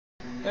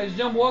Ladies and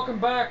gentlemen, welcome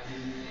back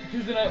to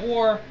Tuesday Night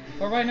War.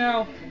 But right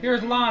now,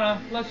 here's Lana.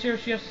 Let's hear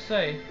what she has to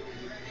say.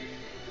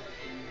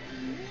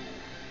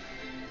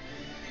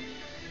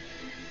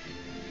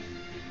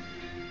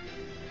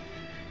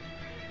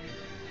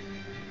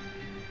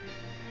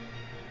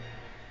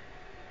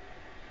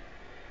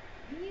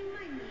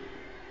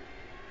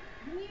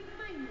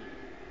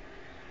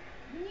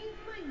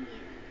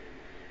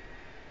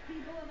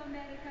 People of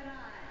America rise.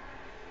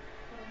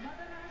 From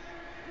Mother Russia,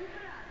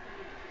 Rusev.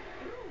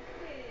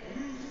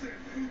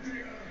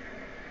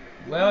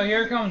 Well,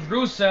 here comes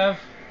Rusev.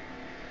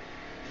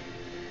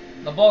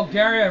 The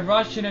Bulgarian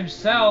Russian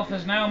himself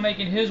is now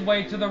making his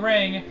way to the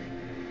ring.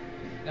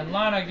 And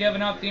Lana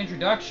giving out the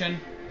introduction.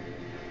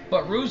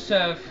 But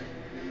Rusev,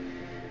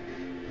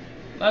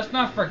 let's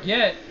not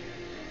forget,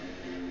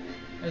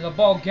 is a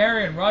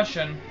Bulgarian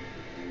Russian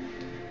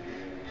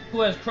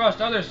who has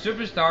crushed other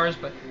superstars,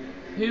 but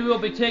he will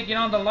be taking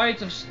on the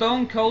likes of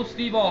Stone Cold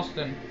Steve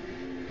Austin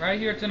right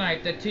here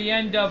tonight, the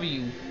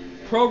TNW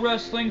Pro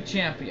Wrestling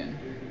Champion.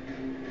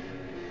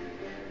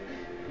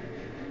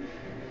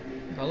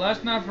 But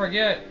let's not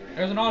forget,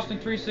 there's an Austin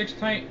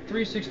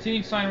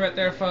 316 sign right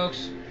there,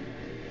 folks.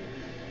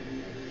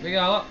 We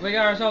got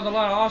ourselves a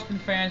lot of Austin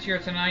fans here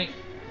tonight.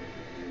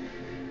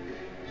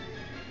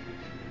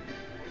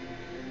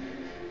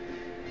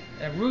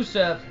 And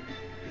Rusev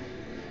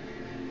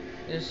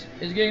is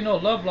getting no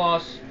love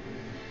loss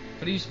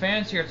for these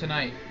fans here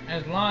tonight,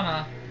 as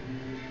Lana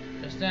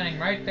is standing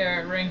right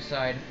there at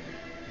ringside.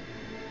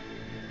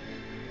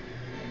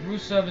 And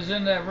Rusev is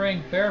in that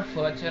ring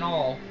barefoot and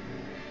all.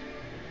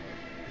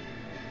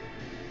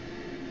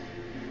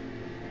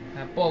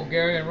 That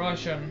Bulgarian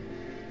Russian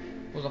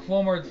was a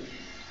former.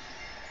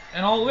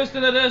 And I'll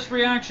listen to this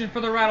reaction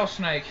for the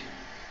Rattlesnake.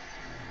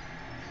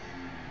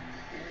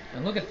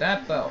 And look at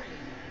that belt.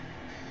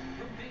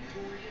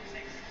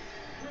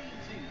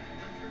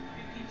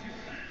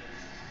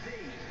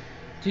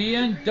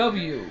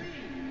 TNW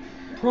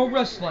Pro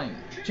Wrestling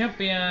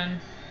Champion.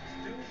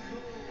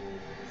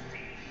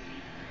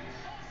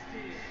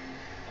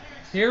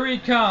 Here he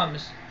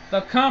comes,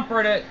 the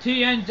competent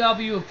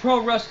TNW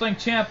Pro Wrestling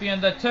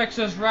Champion, the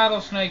Texas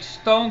Rattlesnake,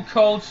 Stone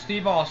Cold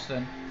Steve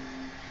Austin.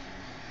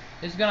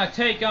 Is gonna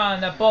take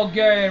on the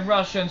Bulgarian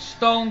Russian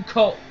Stone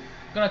Cold.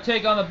 Gonna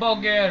take on the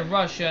Bulgarian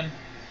Russian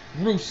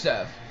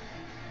Rusev.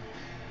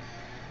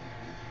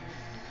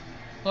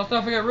 Let's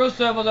not forget,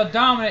 Rusev was a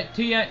dominant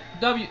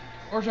TNW,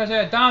 or should I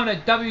say a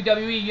dominant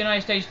WWE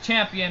United States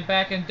champion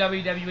back in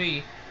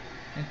WWE,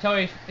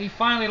 until he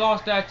finally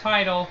lost that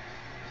title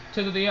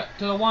to the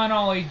one and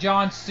only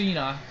John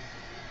Cena,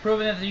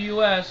 proving that the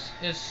US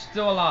is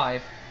still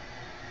alive.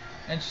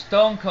 And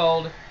Stone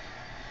Cold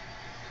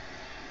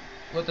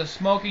with the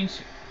smoking,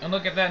 and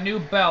look at that new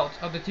belt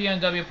of the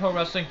TNW Pro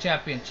Wrestling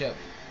Championship.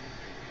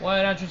 What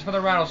an entrance for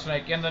the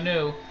Rattlesnake and the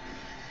new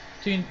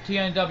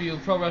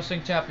TNW Pro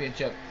Wrestling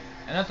Championship.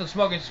 And that's the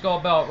Smoking Skull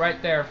belt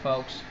right there,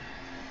 folks.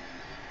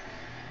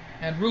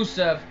 And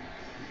Rusev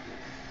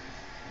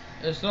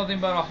is nothing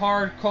but a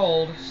hard,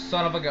 cold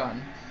son of a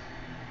gun.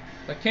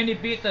 But can he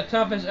beat the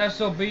toughest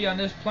SOB on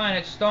this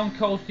planet, Stone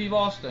Cold Steve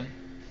Austin?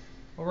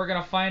 Well, we're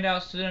going to find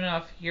out soon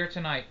enough here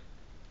tonight.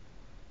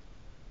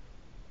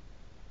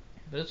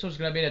 But this was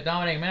going to be a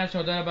dominating match,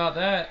 no doubt about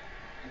that.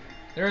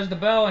 There's the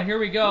bell, and here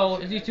we go.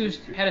 As these two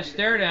had a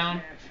stare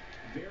down.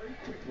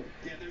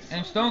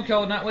 And Stone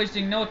Cold not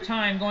wasting no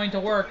time going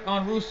to work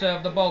on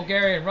Rusev, the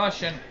Bulgarian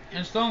Russian.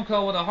 And Stone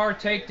Cold with a hard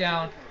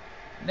takedown.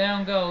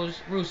 Down goes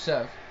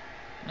Rusev.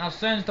 Now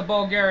sends the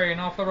Bulgarian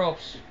off the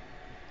ropes.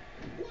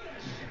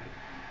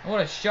 What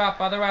a shot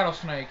by the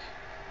Rattlesnake.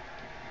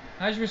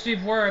 I just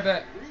received word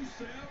that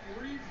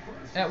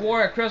at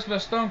War at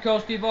Christmas, Stone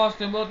Cold Steve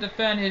Austin will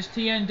defend his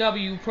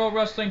TNW Pro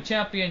Wrestling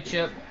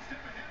Championship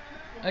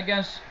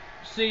against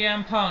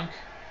CM Punk.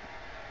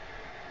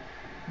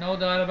 No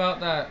doubt about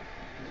that.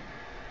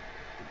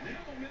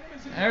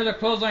 And there's a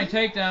clothesline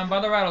takedown by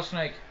the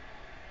Rattlesnake.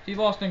 Steve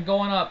Austin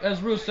going up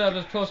as Rusev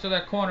is close to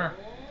that corner.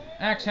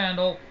 Axe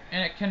handle,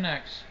 and it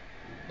connects.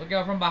 Look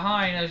out from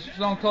behind as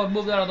Stone Cold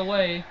moves out of the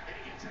way.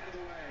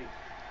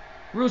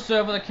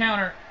 Rusev with a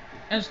counter,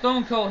 and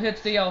Stone Cold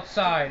hits the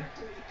outside.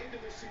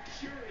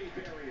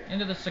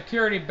 Into the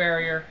security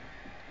barrier.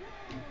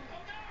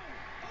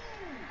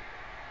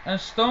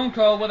 And Stone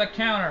Cold with a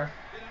counter.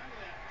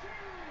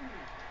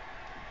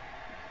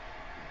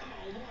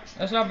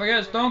 Let's not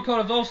forget, Stone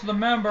Cold is also the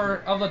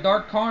member of the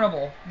Dark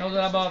Carnival. No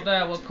doubt about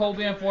that, with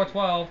Colby and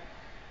 412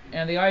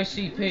 and the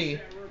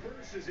ICP.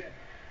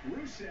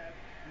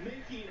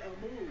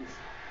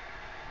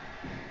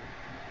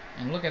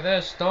 And look at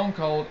this, Stone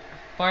Cold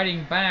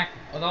fighting back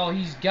with all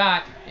he's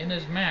got in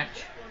this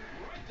match.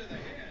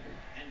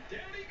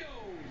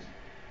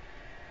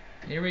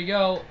 Here we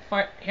go,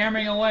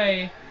 hammering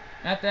away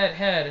at that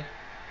head.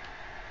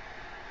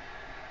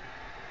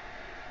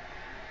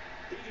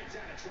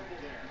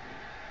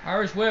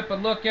 Irish whip,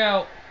 but look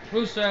out.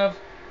 Rusev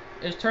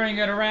is turning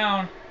it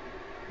around,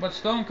 but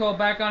Stone Cold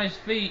back on his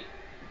feet.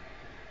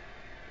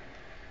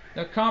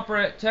 The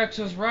competent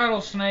Texas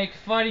Rattlesnake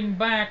fighting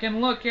back,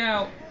 and look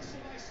out.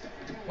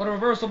 What a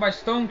reversal by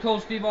Stone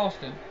Cold Steve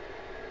Austin.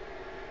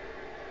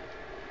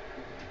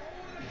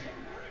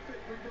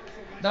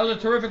 That was a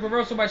terrific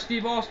reversal by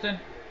Steve Austin.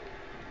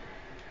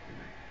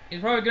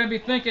 He's probably going to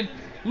be thinking,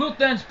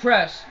 Luthen's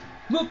press.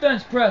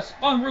 Luthen's press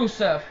on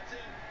Rusev.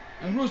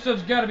 And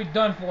Rusev's got to be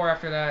done for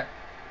after that.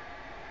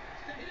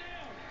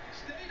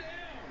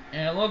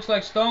 And it looks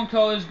like Stone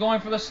Cold is going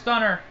for the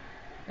stunner.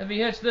 If he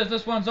hits this,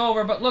 this one's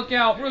over. But look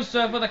out,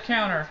 Rusev with a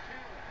counter.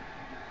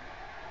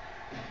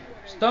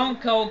 Stone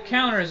Cold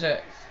counters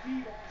it.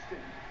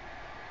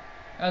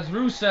 As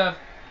Rusev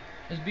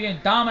is being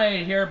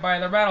dominated here by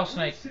the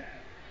Rattlesnake.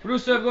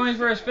 Rusev going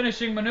for his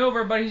finishing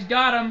maneuver, but he's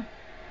got him.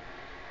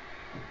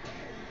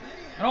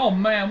 And oh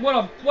man,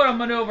 what a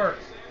maneuver.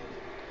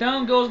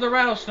 Down goes the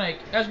Rattlesnake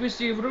as we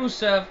see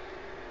Rusev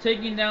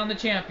taking down the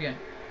champion.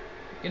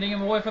 Getting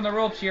him away from the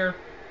ropes here.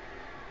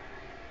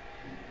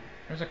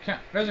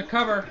 There's a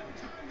cover.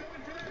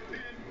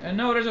 And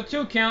no, there's a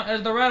 2 count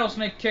as the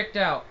Rattlesnake kicked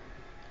out.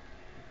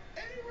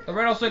 The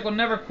Rattlesnake will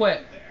never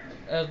quit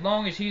as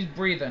long as he's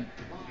breathing.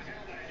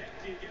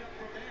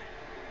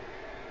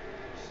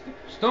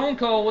 Stone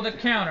Cold with a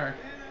counter.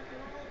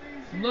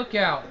 Look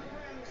out.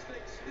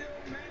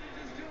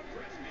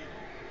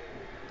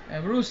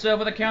 And Rusev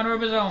with a counter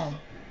of his own.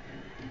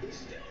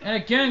 And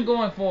again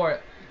going for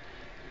it.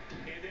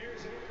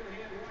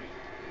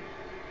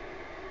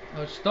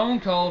 Oh, Stone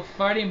Cold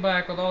fighting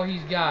back with all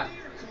he's got.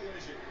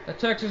 The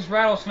Texas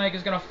Rattlesnake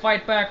is going to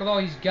fight back with all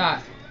he's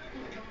got.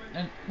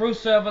 And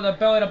Rusev with a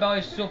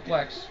belly-to-belly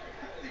suplex.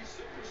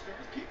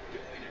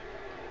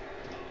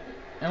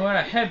 And with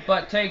a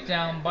headbutt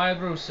takedown by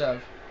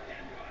Rusev.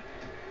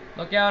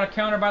 Look out, a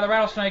counter by the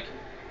Rattlesnake.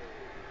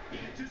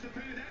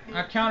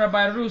 A counter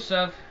by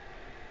Rusev.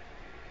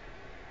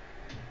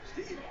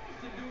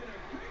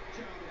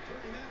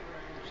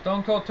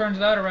 Stone Cold turns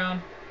that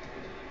around.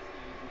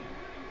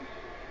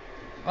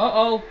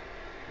 Uh-oh.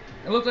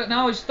 It looks like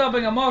now he's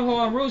stubbing a mud hole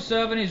on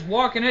Rusev and he's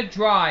walking it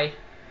dry.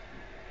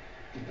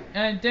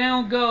 And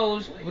down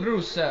goes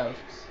Rusev.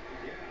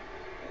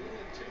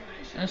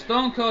 And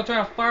Stone Cold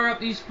trying to fire up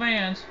these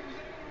fans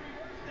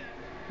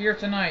here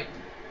tonight.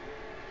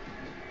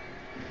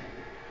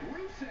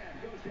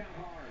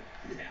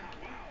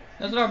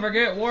 Let's not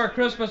forget, War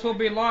Christmas will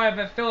be live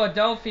at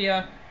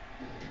Philadelphia,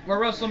 where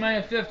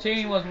WrestleMania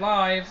 15 was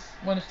live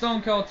when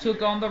Stone Cold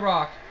took on The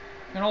Rock.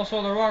 And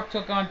also The Rock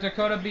took on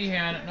Dakota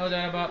Behan, no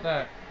doubt about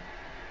that.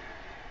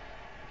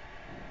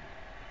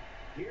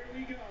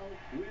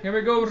 Here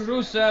we go with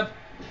Rusev,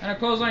 and a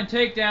clothesline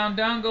takedown,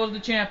 down goes the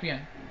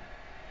champion.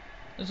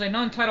 This is a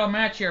non-title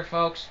match here,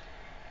 folks.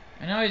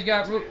 And now he's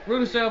got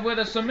Rusev with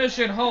a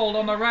submission hold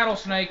on the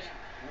Rattlesnake.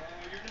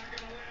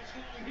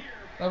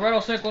 The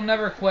Rattlesnake will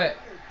never quit.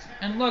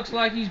 And looks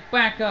like he's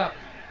back up.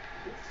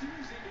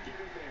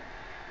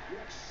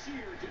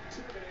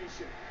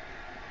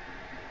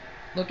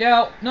 Look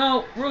out.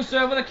 No,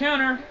 Rusev with a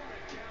counter.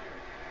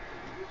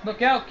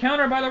 Look out,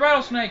 counter by the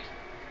Rattlesnake.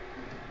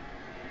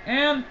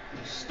 And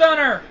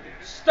stunner.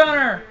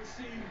 Stunner.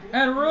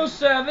 And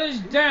Rusev is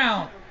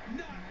down.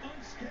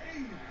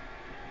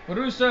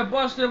 Rusev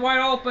busted wide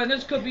open.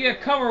 This could be a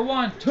cover.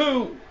 1,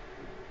 2.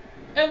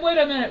 And wait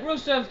a minute.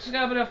 Rusev's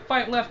got a bit of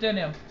fight left in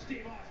him.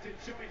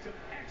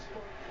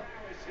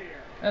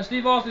 As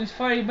Steve Austin's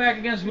fighting back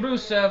against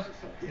Rusev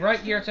right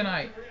here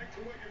tonight.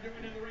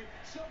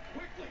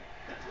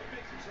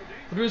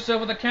 Rusev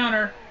with a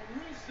counter,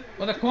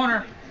 with a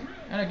corner,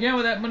 and again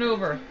with that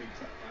maneuver.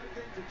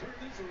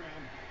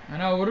 And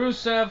now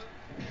Rusev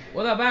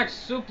with a back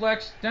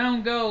suplex,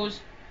 down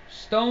goes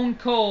Stone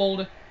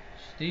Cold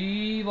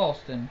Steve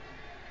Austin.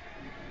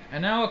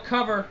 And now a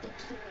cover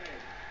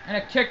and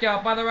a kick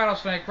out by the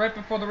Rattlesnake right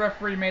before the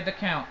referee made the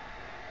count.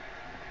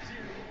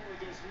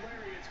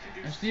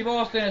 And Steve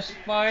Austin is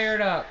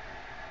fired up.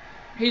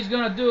 He's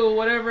going to do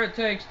whatever it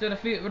takes to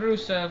defeat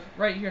Rusev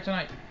right here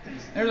tonight.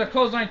 There's a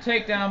clothesline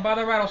takedown by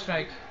the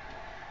Rattlesnake.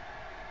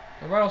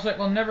 The Rattlesnake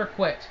will never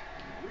quit.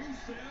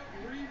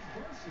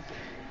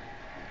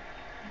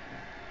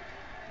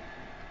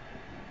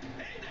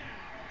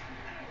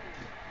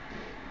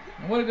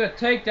 And what a good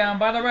takedown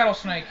by the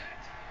Rattlesnake.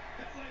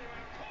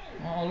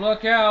 Oh,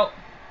 look out.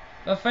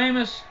 The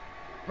famous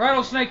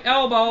Rattlesnake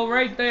elbow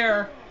right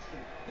there.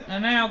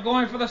 And now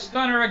going for the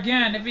stunner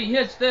again. If he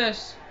hits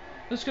this,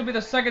 this could be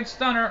the second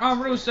stunner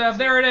on Rusev.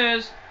 There it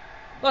is.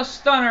 The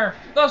stunner.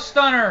 The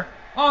stunner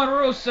on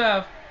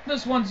Rusev.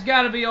 This one's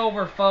got to be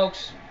over,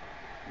 folks.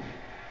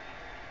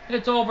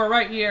 It's over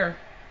right here.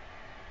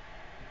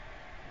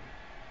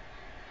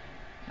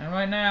 And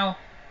right now,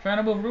 trying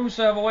to move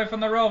Rusev away from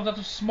the ropes. That's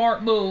a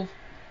smart move.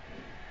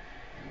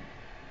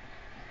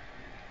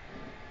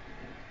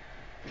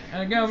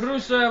 And again,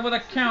 Rusev with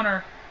a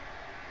counter.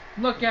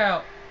 Look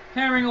out.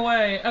 Hammering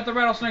away at the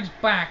Rattlesnake's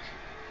back.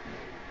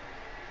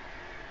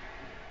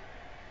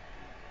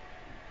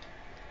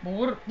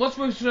 But what's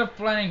Rusev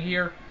planning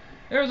here?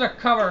 There's a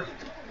cover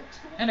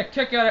and a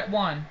kick out at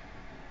 1.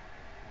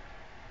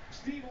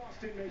 Steve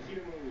Austin making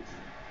a move.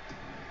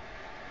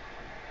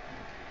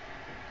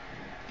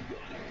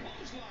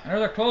 And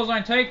there's a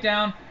clothesline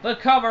takedown. The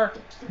cover.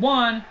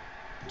 1,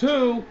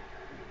 2.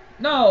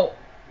 No,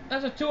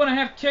 that's a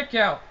 2.5 kick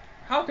out.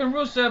 How can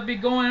Rusev be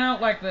going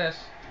out like this?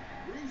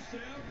 Rusev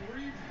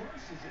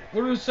reverses it.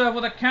 Rusev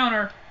with a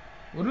counter.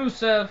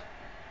 Rusev.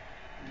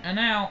 And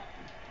now,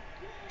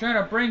 trying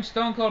to bring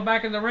Stone Cold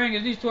back in the ring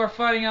as these two are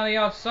fighting on the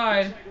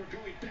outside. Looks like we're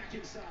going back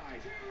inside.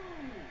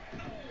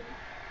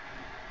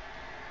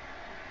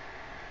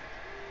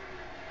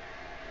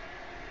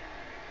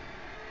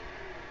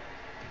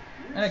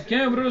 And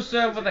again,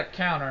 Rusev with a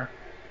counter.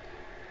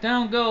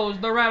 Down goes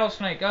the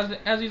Rattlesnake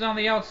as he's on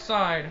the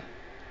outside.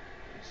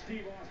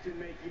 Steve Austin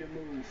making a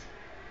move.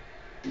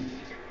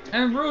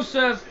 And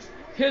Rusev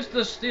hits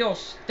the steel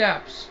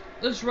steps.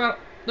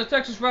 The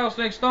Texas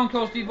Rattlesnake, Stone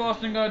Cold Steve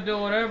Austin gonna do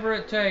whatever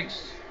it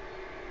takes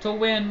to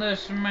win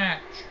this match.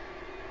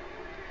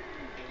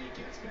 And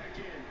he gets back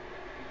in.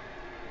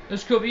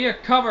 This could be a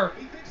cover.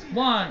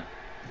 1,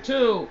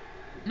 2.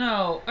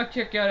 No, a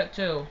kick out at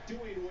 2. Doing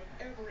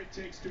whatever it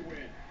takes to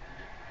win.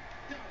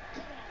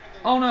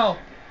 Oh no,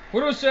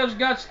 Rusev's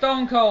got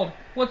Stone Cold.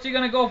 What's he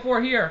gonna go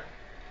for here?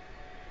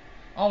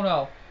 Oh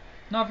no,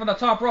 not from the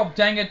top rope,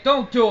 dang it,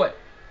 don't do it.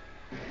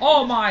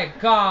 Oh my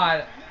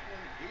god.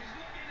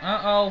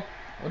 Uh-oh,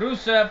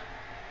 Rusev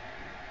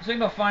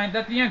signifying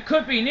that the end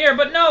could be near,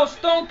 but no,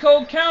 Stone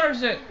Cold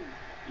counters it.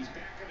 He's back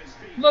on his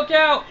feet. Look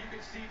out, You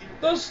can see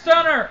the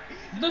stunner.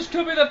 This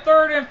could be the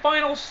third and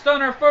final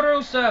stunner for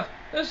Rusev.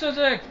 This is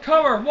a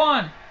cover.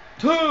 1,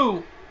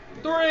 2,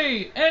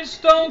 3, and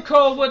Stone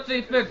Cold with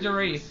the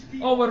victory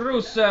over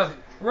Rusev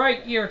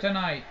right here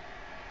tonight.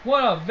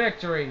 What a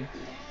victory.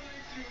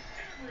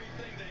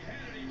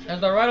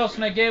 As the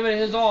Rattlesnake gave it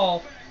his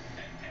all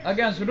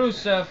against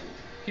Rusev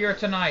here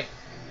tonight.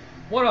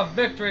 What a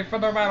victory for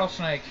the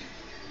Rattlesnake.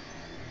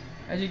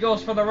 As he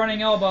goes for the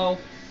running elbow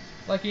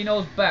like he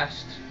knows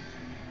best.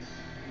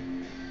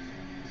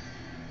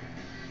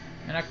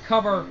 And a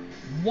cover.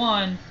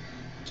 1,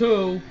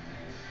 2,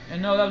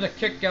 and no, that was a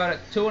kick out at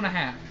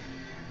 2.5.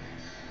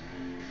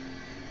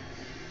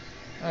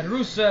 And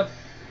Rusev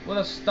with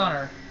a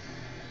stunner.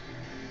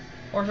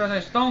 Or should I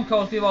say Stone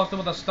Cold Steve Austin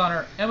with a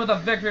stunner. And with a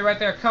victory right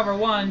there. Cover.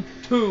 1,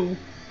 2,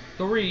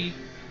 3.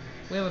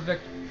 We have a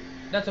victory.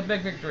 That's a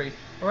big victory.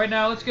 But right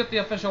now, let's get the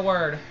official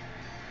word.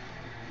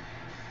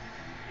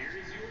 Here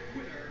is your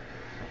winner,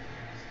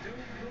 Stone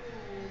Cold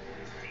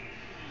Steve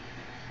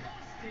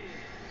Austin.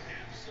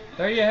 Absolutely.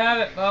 There you have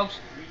it, folks.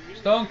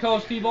 Stone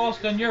Cold Steve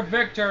Austin, your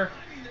victor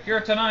here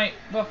tonight.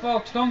 But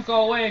folks, don't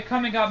go away.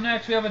 Coming up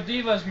next, we have a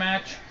Divas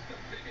match.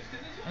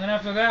 And then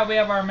after that, we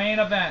have our main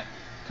event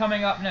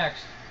coming up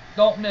next.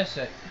 Don't miss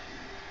it.